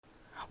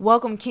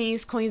Welcome,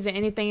 kings, queens, and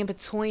anything in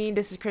between.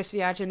 This is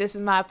Christy Archer. This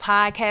is my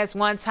podcast,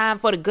 One Time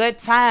for the Good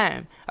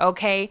Time.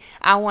 Okay?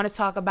 I want to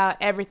talk about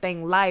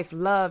everything: life,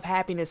 love,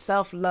 happiness,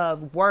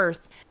 self-love,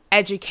 worth,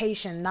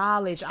 education,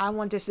 knowledge. I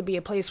want this to be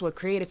a place where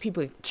creative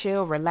people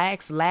chill,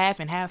 relax, laugh,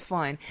 and have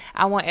fun.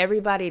 I want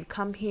everybody to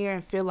come here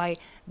and feel like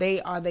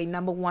they are their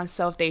number one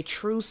self, their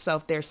true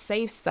self, their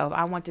safe self.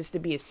 I want this to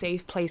be a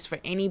safe place for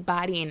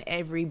anybody and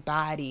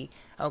everybody.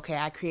 Okay,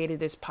 I created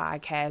this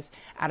podcast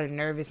out of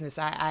nervousness.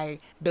 I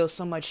built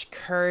so much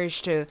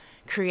courage to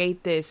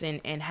create this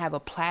and have a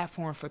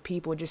platform for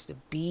people just to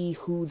be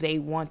who they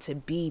want to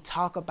be,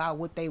 talk about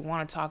what they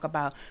want to talk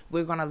about.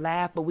 We're going to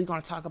laugh, but we're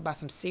going to talk about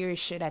some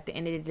serious shit at the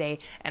end of the day.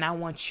 And I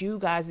want you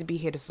guys to be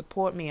here to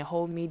support me and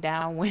hold me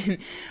down when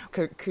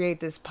I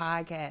create this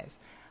podcast.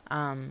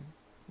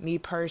 Me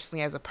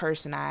personally, as a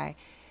person, I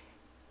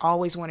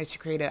always wanted to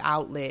create an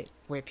outlet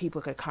where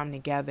people could come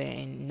together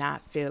and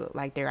not feel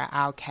like they're an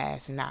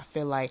outcast and not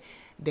feel like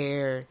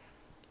they're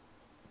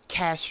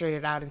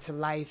castrated out into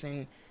life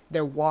and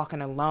they're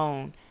walking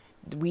alone.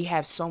 We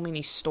have so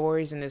many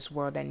stories in this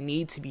world that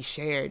need to be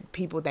shared,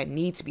 people that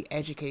need to be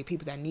educated,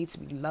 people that need to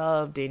be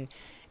loved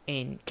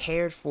and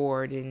cared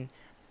for and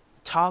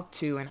talked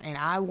to. And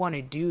I want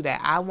to do that.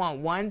 I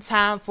want One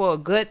Time for a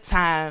Good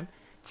Time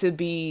to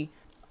be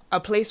a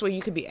place where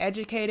you could be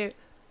educated,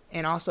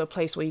 and also a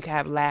place where you can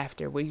have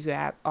laughter, where you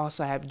can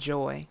also have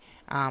joy.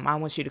 I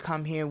want you to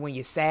come here when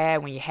you're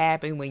sad, when you're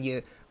happy, when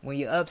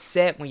you're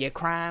upset, when you're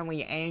crying, when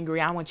you're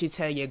angry. I want you to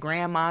tell your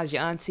grandmas,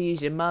 your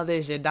aunties, your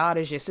mothers, your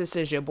daughters, your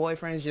sisters, your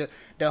boyfriends,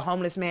 the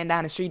homeless man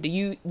down the street,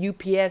 the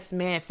UPS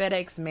man,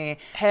 FedEx man.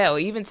 Hell,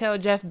 even tell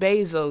Jeff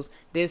Bezos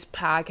this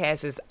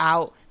podcast is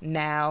out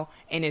now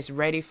and it's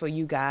ready for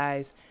you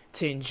guys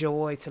to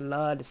enjoy, to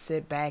love, to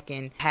sit back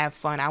and have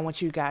fun. I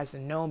want you guys to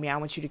know me. I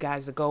want you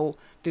guys to go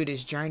through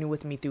this journey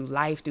with me, through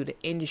life, through the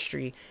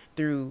industry,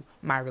 through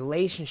my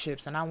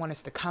relationships. And I want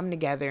us to come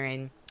together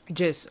and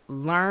just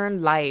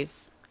learn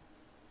life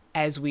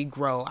as we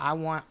grow. I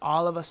want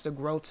all of us to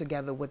grow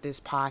together with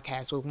this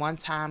podcast, with One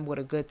Time with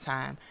a Good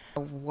Time. I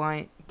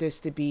want this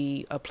to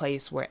be a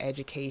place where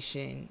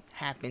education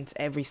happens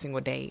every single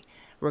day,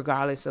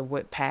 regardless of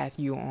what path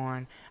you're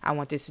on. I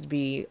want this to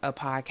be a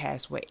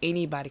podcast where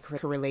anybody can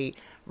relate,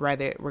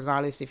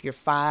 regardless if you're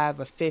 5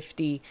 or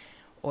 50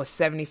 or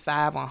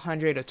 75 or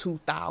 100 or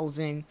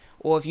 2,000,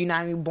 or if you're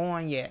not even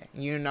born yet.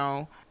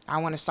 I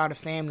want to start a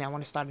family. I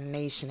want to start a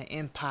nation, an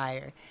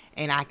empire,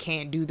 and I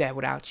can't do that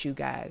without you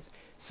guys.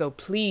 So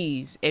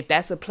please, if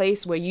that's a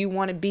place where you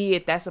want to be,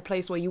 if that's a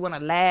place where you want to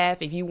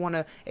laugh, if you want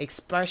to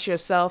express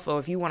yourself, or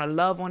if you want to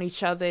love on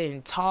each other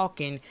and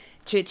talk and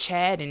chit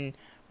chat and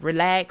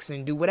relax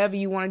and do whatever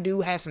you want to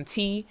do, have some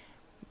tea,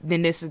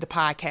 then this is the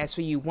podcast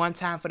for you. One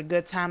Time for the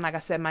Good Time. Like I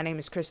said, my name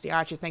is Christy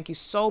Archer. Thank you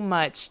so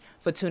much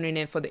for tuning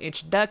in for the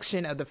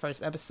introduction of the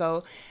first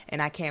episode.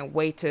 And I can't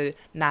wait to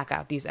knock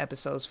out these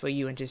episodes for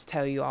you and just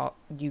tell you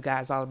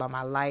guys all about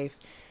my life,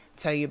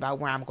 tell you about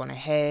where I'm going to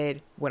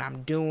head, what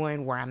I'm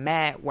doing, where I'm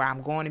at, where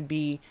I'm going to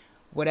be,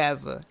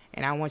 whatever.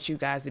 And I want you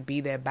guys to be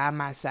there by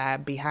my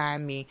side,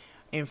 behind me,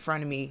 in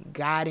front of me,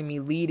 guiding me,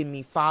 leading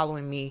me,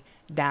 following me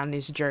down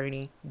this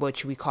journey,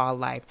 which we call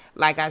life.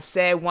 Like I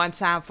said, One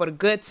Time for the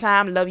Good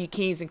Time. Love you,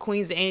 kings and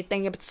queens, and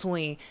anything in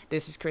between.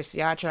 This is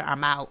Christy Archer.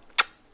 I'm out.